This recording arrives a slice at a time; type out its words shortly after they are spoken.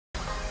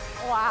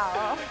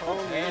Wow.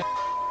 Holy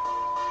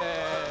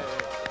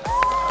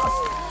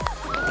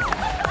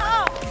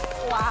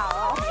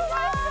Wow.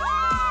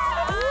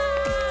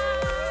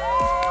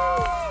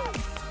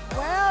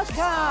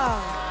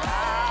 Welcome.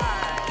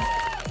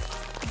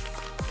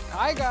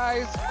 Hi,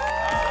 guys.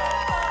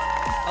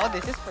 Oh,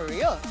 this is for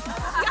real.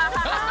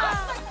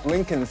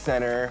 Lincoln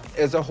Center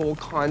is a whole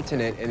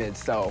continent in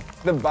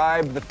itself. The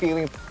vibe, the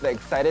feeling, the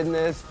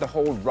excitedness, the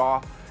whole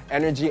raw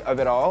energy of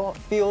it all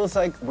feels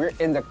like we're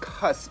in the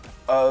cusp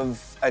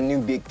of a new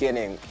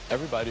beginning.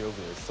 Everybody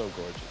over there is so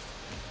gorgeous.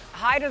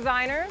 Hi,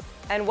 designers,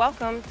 and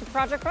welcome to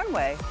Project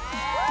Runway.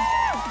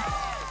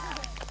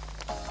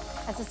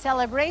 As a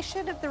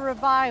celebration of the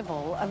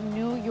revival of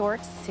New York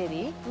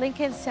City,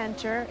 Lincoln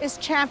Center is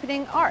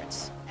championing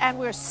arts, and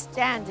we're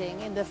standing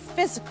in the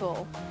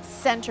physical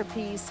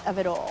centerpiece of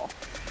it all,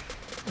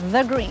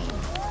 the green.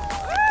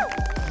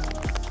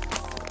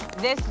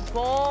 This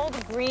bold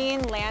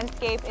green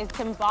landscape is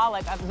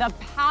symbolic of the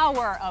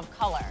power of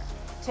color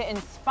to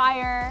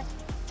inspire,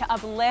 to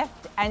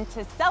uplift, and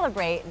to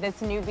celebrate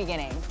this new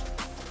beginning.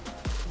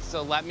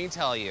 So let me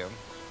tell you,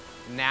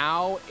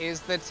 now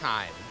is the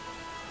time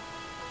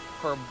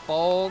for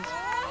bold,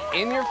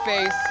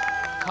 in-your-face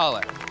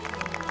color.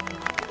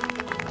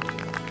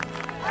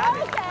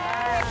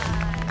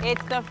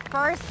 It's the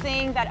first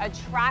thing that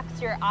attracts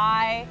your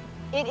eye.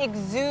 It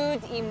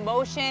exudes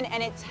emotion,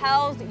 and it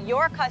tells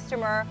your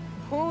customer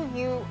who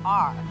you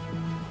are.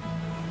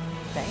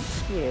 Thank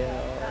you.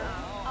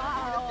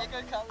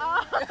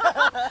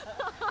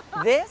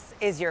 This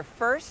is your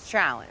first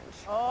challenge.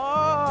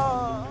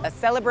 A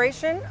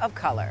celebration of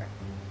color.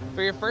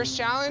 For your first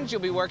challenge,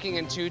 you'll be working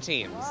in 2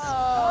 teams.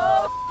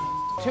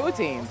 2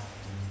 teams.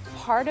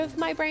 Part of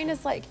my brain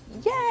is like,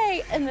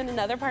 yay, and then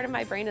another part of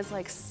my brain is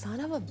like, son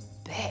of a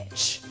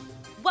bitch.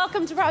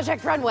 Welcome to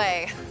Project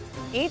Runway.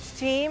 Each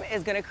team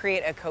is going to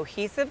create a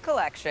cohesive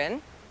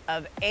collection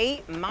of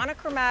 8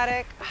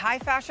 monochromatic,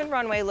 high-fashion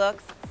runway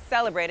looks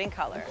celebrating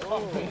color.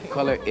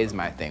 Color is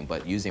my thing,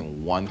 but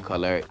using one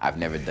color, I've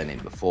never done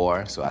it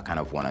before, so I kind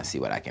of want to see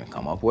what I can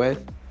come up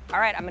with. All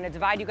right, I'm going to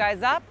divide you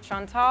guys up.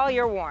 Chantal,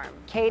 you're warm.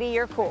 Katie,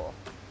 you're cool.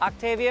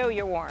 Octavio,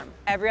 you're warm.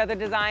 Every other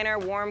designer,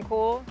 warm,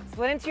 cool.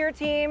 Split into your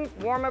team,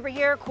 warm over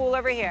here, cool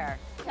over here.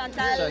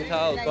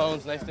 Chantal,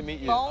 Bones, nice to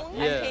meet you. Bones,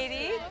 yeah.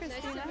 Katie,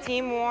 Christina.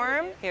 Team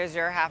warm, here's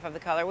your half of the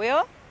color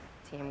wheel.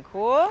 Team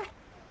cool.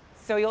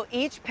 So you'll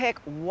each pick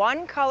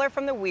one color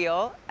from the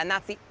wheel, and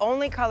that's the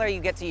only color you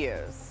get to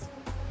use.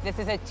 This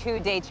is a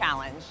 2-day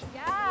challenge.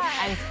 Yeah.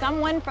 And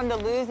someone from the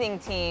losing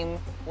team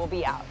will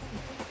be out.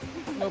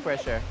 No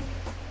pressure.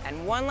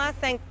 And one last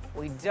thing,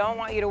 we don't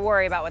want you to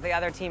worry about what the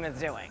other team is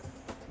doing.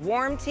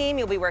 Warm team,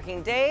 you'll be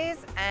working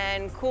days,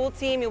 and cool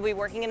team, you'll be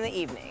working in the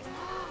evening.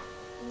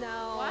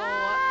 No.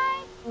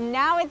 What?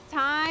 Now it's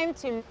time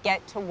to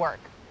get to work.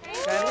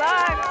 Good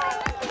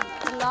luck.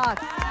 Good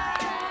luck.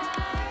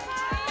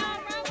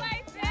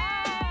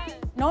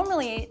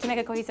 Normally, to make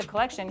a cohesive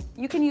collection,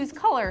 you can use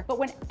color, but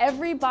when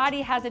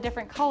everybody has a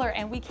different color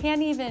and we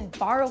can't even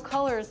borrow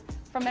colors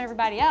from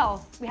everybody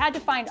else, we had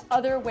to find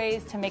other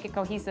ways to make it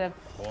cohesive.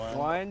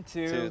 1,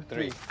 2,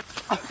 3.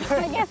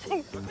 Okay.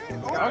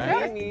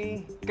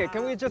 Okay,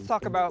 can we just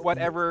talk about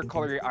whatever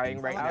color you're eyeing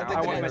right now?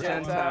 I want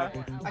magenta.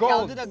 Okay,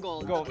 I'll do the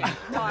gold. Gold.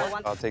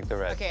 I'll take the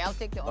red. Okay, I'll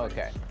take the orange.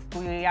 Okay.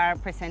 We are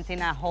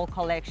presenting a whole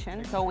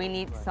collection, so we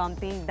need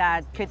something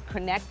that could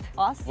connect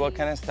us. What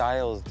kind of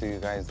styles do you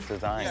guys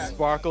design?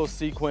 Sparkle,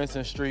 sequence,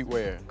 and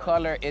streetwear.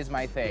 Color is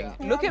my thing.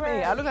 Look at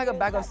me, I look like a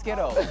bag of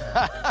Skittles.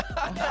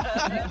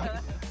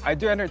 I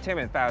do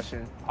entertainment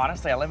fashion.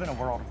 Honestly, I live in a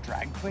world of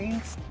drag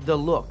queens. The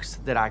looks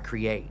that I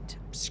create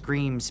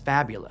screams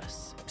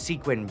fabulous.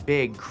 Sequin,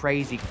 big,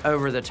 crazy,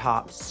 over the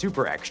top,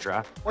 super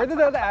extra. Where did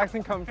the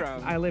accent come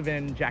from? I live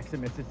in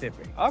Jackson,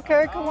 Mississippi.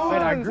 Okay, come on.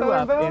 But I grew Southern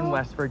up Belle. in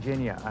West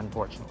Virginia,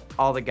 unfortunately.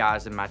 All the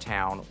guys in my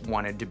town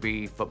wanted to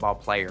be football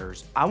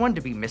players. I wanted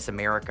to be Miss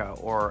America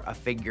or a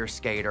figure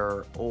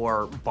skater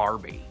or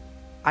Barbie.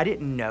 I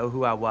didn't know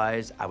who I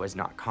was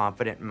not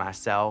confident in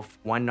myself.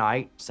 One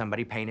night,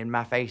 somebody painted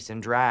my face in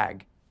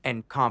drag,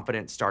 and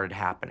confidence started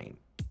happening.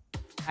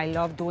 I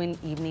love doing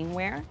evening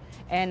wear,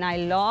 and I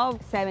love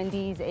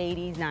 70s,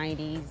 80s,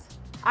 90s.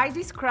 I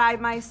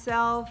describe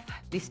myself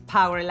this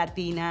power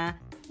Latina.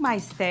 My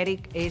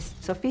aesthetic is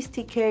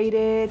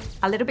sophisticated,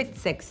 a little bit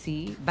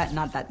sexy, but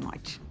not that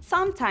much.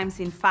 Sometimes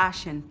in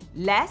fashion,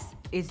 less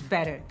is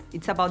better.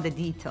 It's about the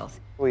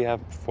details. We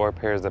have 4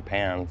 pairs of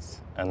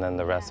pants, and then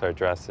the rest are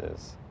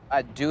dresses.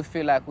 I do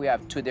feel like we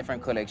have 2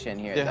 different collections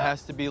here. There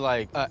has to be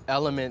like an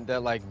element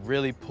that like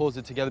really pulls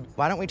it together.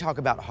 Why don't we talk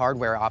about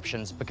hardware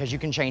options? Because you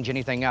can change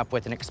anything up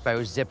with an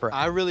exposed zipper.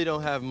 I really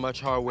don't have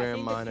much hardware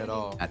in mind at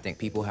all. I think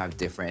people have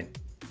different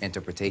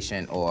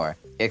interpretation or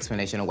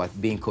explanation of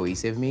what being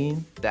cohesive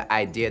means. The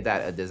idea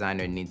that a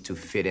designer needs to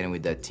fit in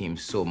with the team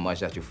so much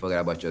that you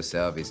forget about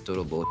yourself is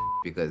total bullshit,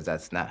 because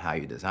that's not how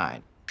you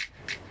design.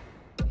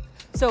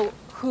 So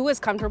who is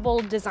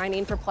comfortable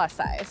designing for plus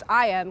size?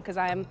 I am, because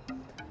I'm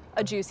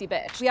a juicy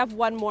bitch. We have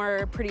one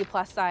more pretty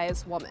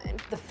plus-size woman.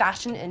 The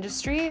fashion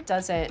industry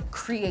doesn't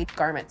create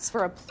garments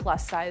for a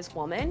plus-size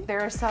woman.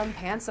 There are some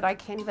pants that I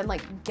can't even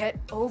like get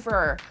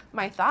over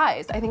my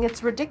thighs. I think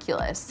it's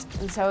ridiculous.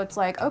 And so it's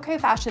like, okay,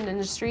 fashion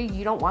industry,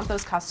 you don't want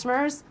those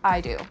customers?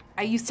 I do.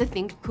 I used to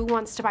think, who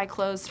wants to buy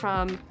clothes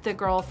from the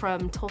girl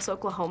from Tulsa,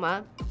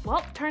 Oklahoma?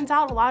 Well, turns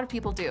out a lot of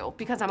people do,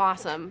 because I'm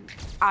awesome.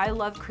 I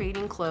love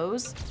creating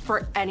clothes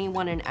for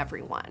anyone and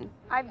everyone.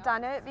 I've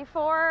done it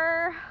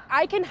before.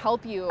 I can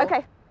help you.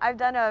 Okay, I've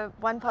done a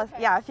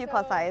few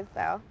plus size,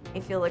 so. I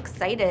feel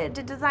excited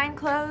to design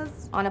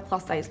clothes on a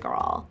plus size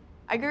girl.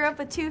 I grew up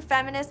with two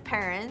feminist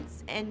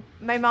parents, and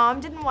my mom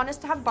didn't want us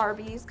to have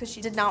Barbies because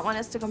she did not want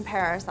us to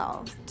compare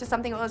ourselves to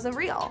something that wasn't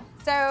real.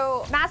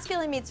 So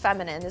masculine meets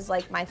feminine is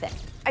like my thing.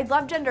 I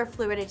love gender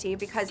fluidity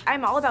because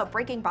I'm all about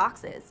breaking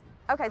boxes.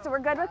 Okay, so we're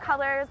good with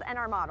colors and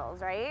our models,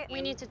 right?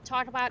 We need to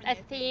talk about a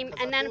theme,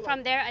 and then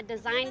from there, a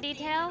design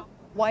detail.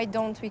 Why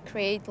don't we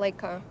create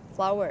like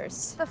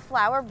flowers? The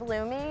flower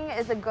blooming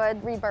is a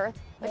good rebirth,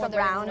 like modern,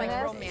 a roundness.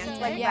 like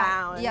romantic. Like Yeah.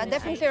 round. Yeah,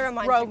 definitely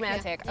romantic.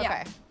 Romantic, yeah.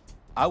 okay.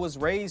 I was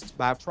raised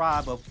by a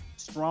tribe of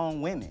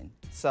strong women.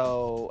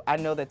 So I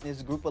know that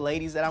this group of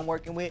ladies that I'm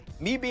working with,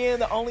 me being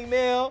the only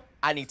male,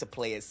 I need to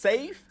play it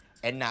safe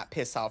and not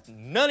piss off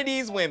none of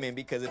these women,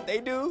 because if they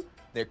do,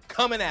 they're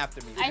coming after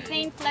me. I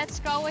think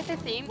let's go with the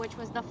theme, which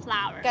was the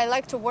flower. I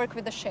like to work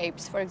with the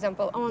shapes. For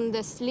example, on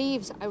the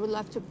sleeves, I would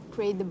love to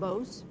create the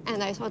bows,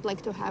 and I thought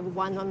like to have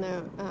one on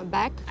the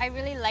back. I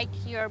really like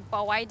your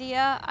bow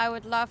idea. I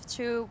would love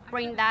to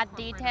bring that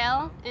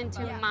detail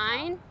into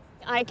mine.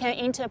 I can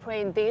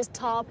interpret this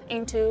top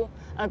into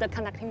the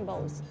connecting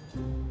bows.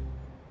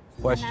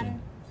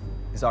 Question,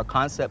 is our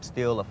concept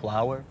still a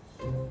flower?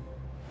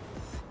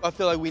 I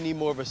feel like we need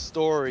more of a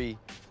story,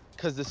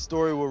 because the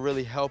story will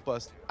really help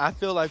us. I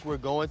feel like we're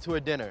going to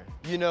a dinner,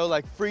 you know,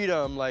 like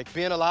freedom, like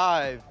being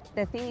alive.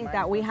 The thing is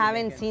that we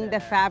haven't seen the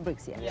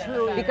fabrics yet.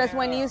 Because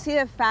when you see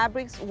the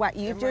fabrics, what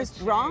you just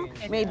draw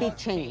may be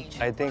changed.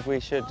 I think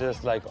we should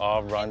just like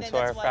all run to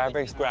our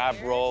fabrics, grab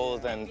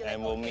rolls, and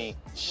we'll meet.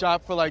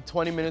 Shop for like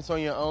 20 minutes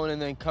on your own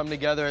and then come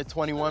together at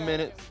 21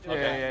 minutes.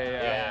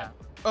 Yeah.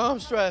 Oh, I'm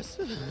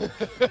stressed.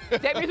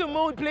 Take me to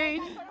mood,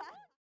 please.